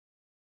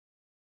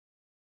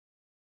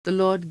The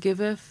Lord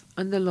giveth,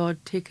 and the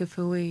Lord taketh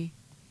away.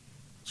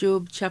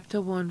 Job chapter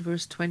 1,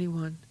 verse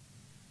 21.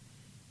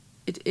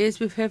 It is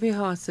with heavy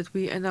hearts that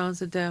we announce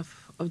the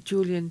death of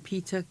Julian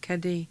Peter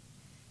Cadette,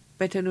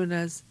 better known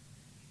as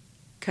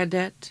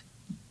Cadette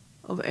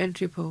of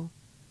Entrepot,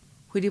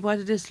 who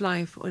departed this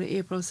life on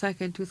April 2,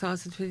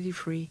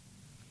 2023.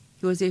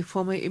 He was a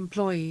former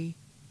employee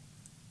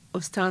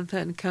of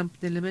Stanford and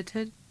Company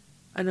Limited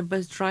and a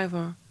bus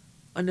driver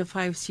on the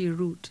 5C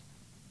route.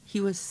 He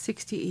was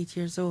 68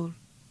 years old.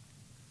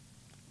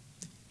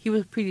 He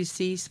was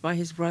predeceased by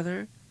his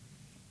brother,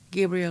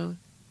 Gabriel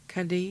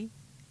Cadette,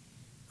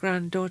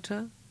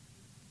 granddaughter,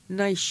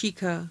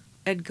 Naishika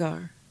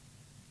Edgar.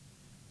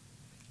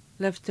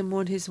 Left to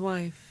mourn his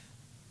wife,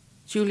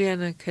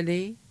 Juliana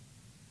Cadette,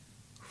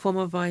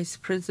 former vice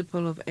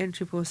principal of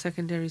Entrepot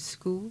Secondary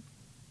School,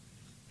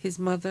 his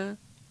mother,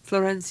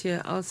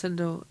 Florencia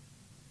Alcindor,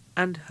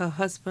 and her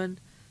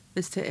husband,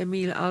 Mr.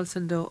 Emile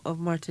Alcindor of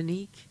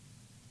Martinique.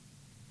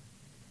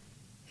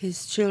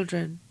 His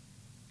children,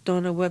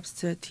 Donna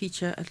Webster,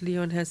 teacher at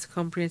Leon Hess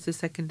Comprehensive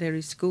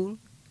Secondary School,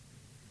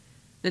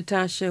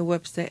 Natasha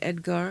Webster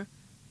Edgar,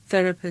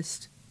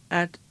 therapist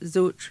at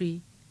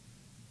Zotri,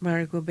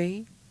 Marigot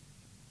Bay,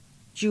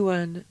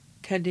 Juan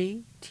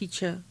Cadette,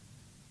 teacher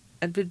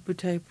at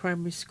Vidbutay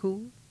Primary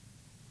School,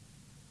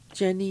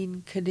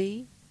 Janine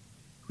Cadette,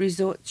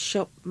 resort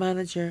shop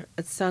manager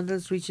at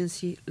Sandals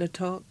Regency, Le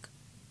Toc,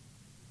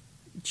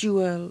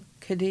 Joel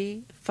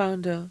Cadette,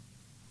 founder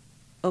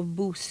of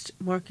Boost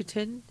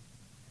Marketing,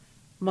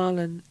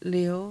 Marlon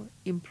Leo,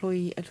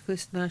 employee at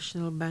First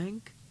National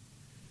Bank,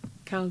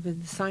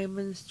 Calvin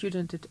Simon,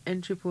 student at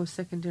Entrepot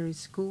Secondary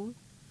School,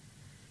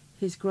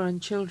 his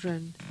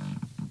grandchildren,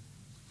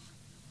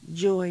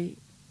 Joy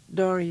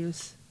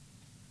Darius,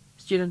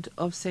 student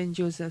of St.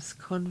 Joseph's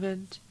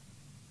Convent,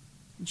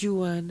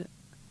 Juan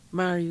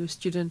Mario,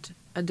 student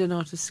at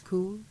Donata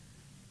School,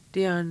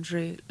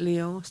 DeAndre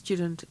Leon,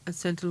 student at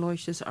St.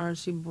 Aloysius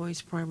RC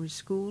Boys Primary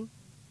School,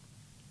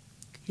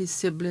 his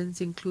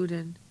siblings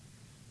including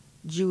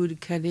Jude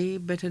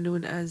Cadette, better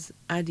known as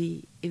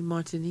Addie in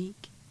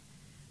Martinique,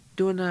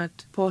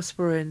 Donat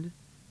Prosperin,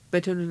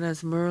 better known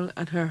as Merle,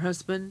 and her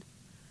husband,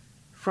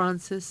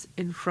 Francis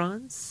in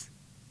France,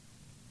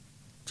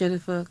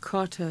 Jennifer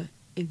Carter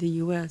in the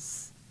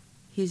U.S.,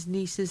 his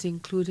nieces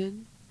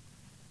including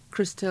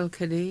Christelle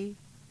Cadette,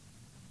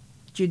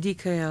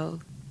 Judicael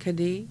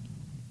Cadette,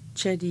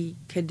 Chedi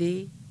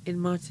Cadette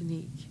in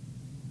Martinique,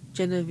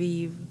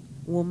 Genevieve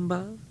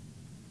Womba,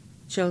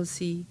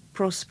 Chelsea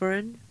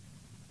Prosperin,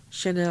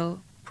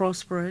 Chanel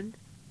Prosperin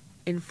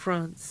in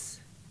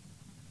France,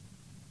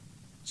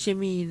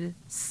 Chimene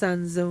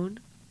Sanzone,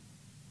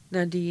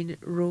 Nadine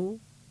Rowe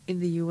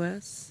in the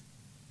U.S.,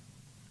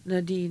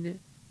 Nadine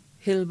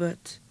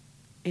Hilbert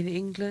in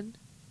England,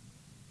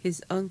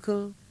 his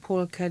uncle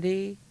Paul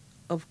Cadette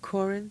of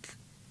Corinth,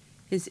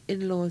 his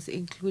in-laws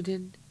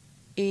including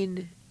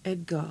Anne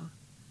Edgar,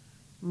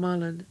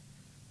 Marlon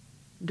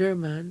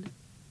Derman,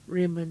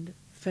 Raymond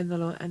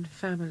Fenelon and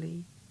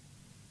family,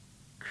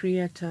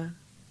 Crieta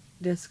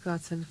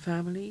Descartes and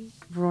family,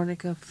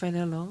 Veronica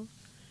Fenelon,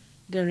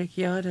 Derek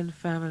Yard and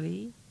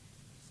family,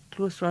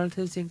 close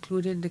relatives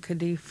including the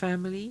Cadette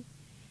family,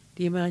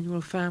 the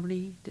Emmanuel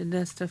family, the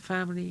Nestor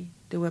family,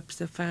 the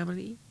Webster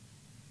family,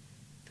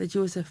 the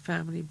Joseph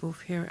family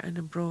both here and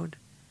abroad,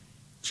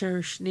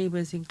 cherished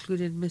neighbors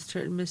including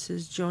Mr. and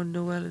Mrs. John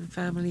Noel and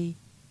family,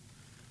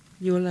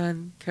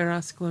 Yolan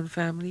Carrasco and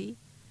family,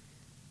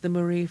 the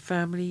Murray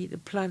family, the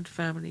Plant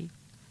family,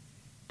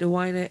 the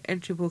wider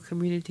Entrepot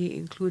community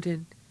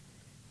including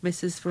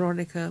Mrs.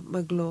 Veronica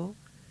Maglow,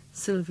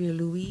 Sylvia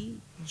Louis,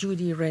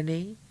 Judy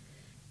Renee,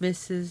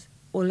 Mrs.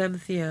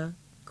 Olympia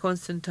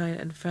Constantine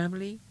and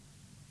family,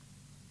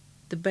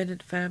 the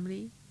Bennett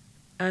family,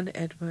 Anne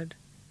Edward,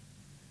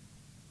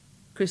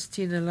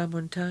 Christina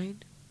Lamontagne,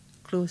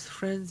 close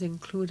friends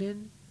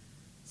including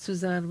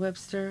Suzanne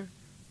Webster,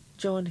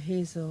 John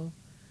Hazel,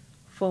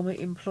 former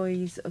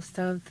employees of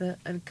Stanford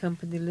and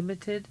Company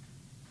Limited,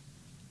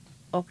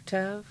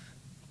 Octave,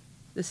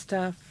 the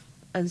staff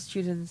and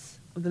students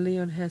of the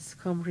Leon Hess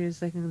Comprehensive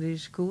Secondary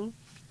School.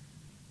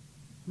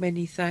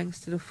 Many thanks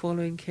to the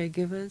following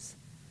caregivers: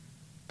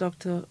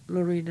 Dr.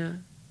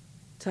 Lorena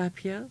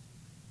Tapia,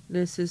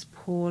 nurses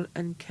Paul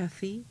and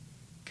Kathy,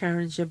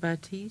 Karen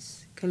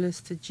Jabatis,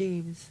 Callista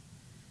James,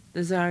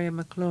 Nazaria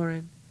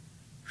McLaurin,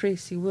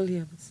 Tracy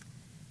Williams,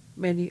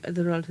 many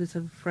other relatives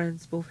and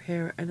friends both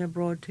here and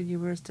abroad too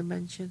numerous to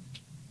mention.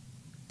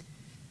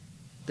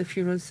 The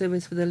funeral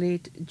service for the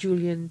late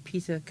Julian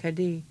Peter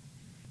Cadette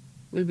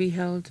will be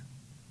held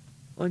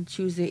on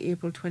Tuesday,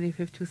 April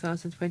 25,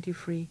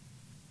 2023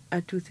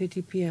 at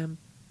 2:30 p.m.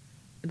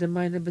 at the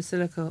Minor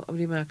Basilica of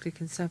the Immaculate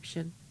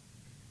Conception.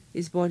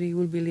 His body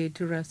will be laid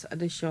to rest at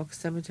the Shock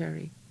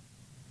Cemetery.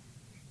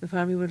 The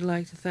family would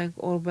like to thank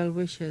all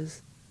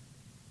well-wishers,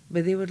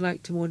 but they would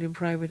like to mourn in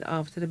private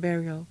after the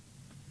burial.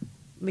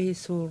 May his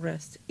soul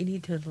rest in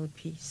eternal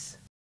peace.